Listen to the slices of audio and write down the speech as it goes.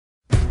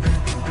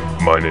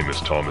My name is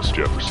Thomas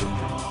Jefferson.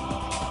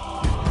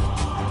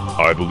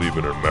 I believe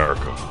in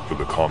America for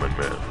the common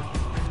man.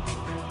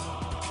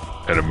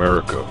 An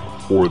America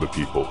for the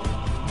people,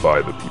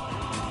 by the people.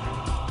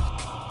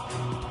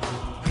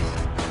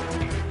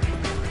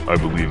 I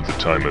believe the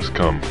time has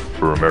come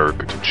for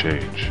America to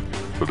change,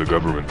 for the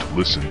government to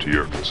listen to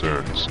your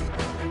concerns.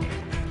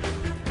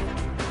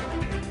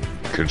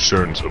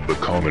 Concerns of the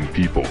common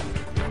people.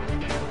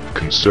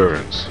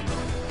 Concerns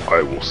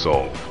I will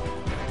solve.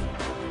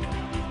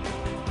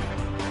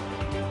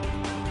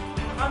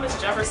 Thomas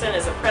Jefferson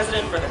is a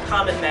president for the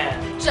common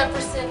man.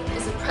 Jefferson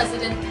is a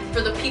president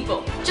for the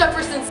people.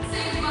 Jefferson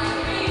saved my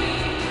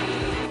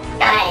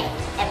I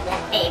am the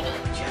baby.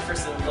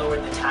 Jefferson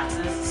lowered the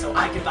taxes so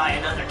I could buy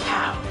another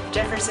cow.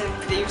 Jefferson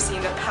believes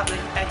in the public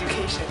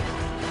education.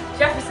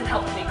 Jefferson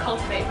helped me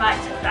cultivate my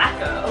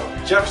tobacco.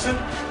 Jefferson,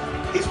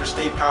 he's for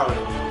state power.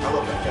 I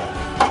love that guy.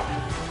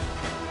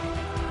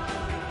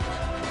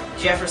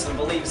 Jefferson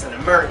believes in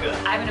America.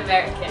 I'm an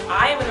American.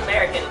 I am an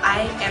American.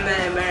 I am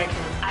an American.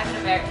 I'm an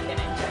American, and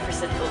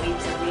Jefferson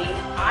believes in me.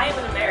 I am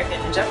an American,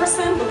 and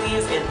Jefferson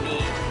believes in me.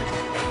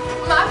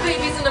 My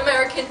baby's an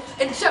American,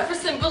 and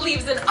Jefferson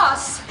believes in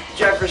us.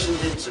 Jefferson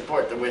didn't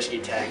support the whiskey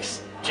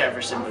tax.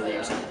 Jefferson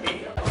believes in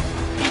me.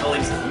 He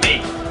believes in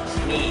me.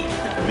 Me.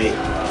 Me.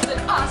 In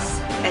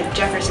us. And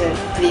Jefferson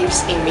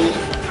believes in me.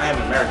 I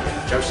am American.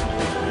 Jefferson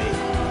believes in me.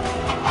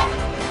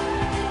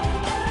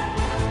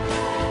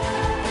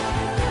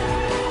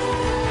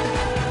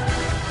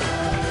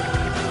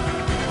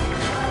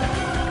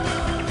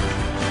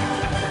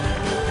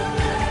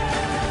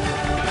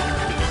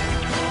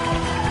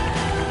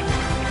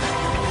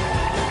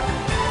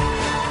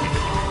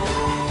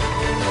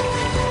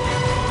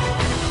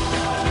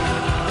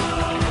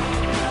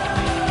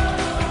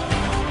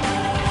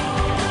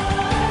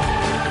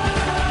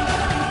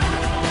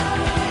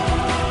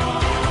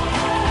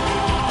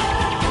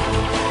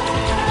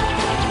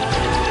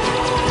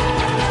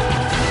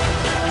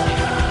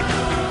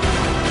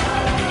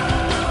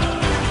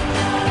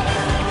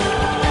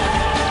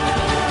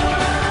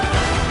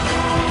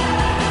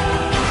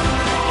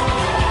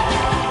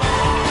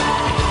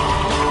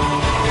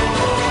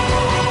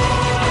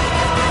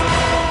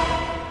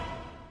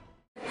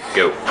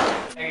 Go.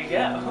 There you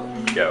go.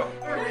 Go.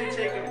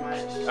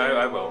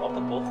 I will. I'll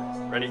put both.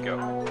 Ready, go.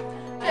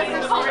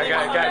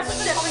 Guys.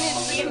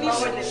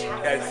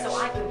 So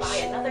I can buy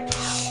another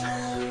cow.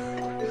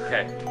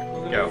 Okay.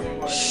 Go.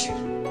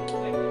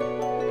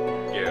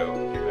 Go.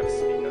 Here, let's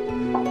speak up.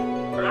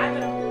 Or, I'm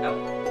an go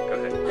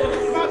ahead.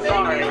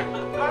 Sorry. My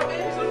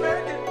baby's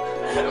American.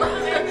 My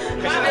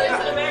baby's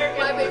an American.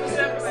 My baby's an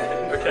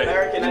American. Okay.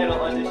 American Idol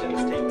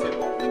auditions take 2.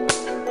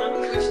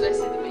 Should I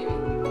see the baby?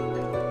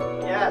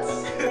 Yes.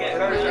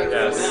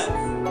 Yes.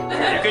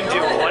 You can do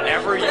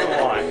whatever you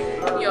want.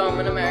 Yo, I'm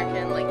an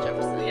American, like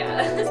Jefferson. Yeah,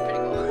 that's pretty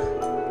cool.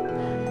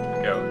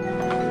 Go.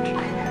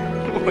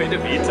 Way to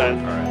be, Ty.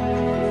 Alright.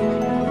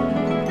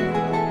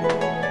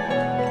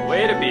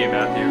 Way to be,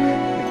 Matthew.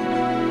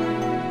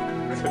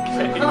 It's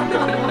okay. Wait, don't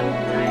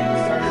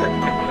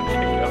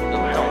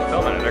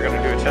film it. They're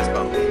gonna do a chest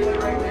bump.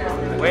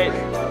 Wait.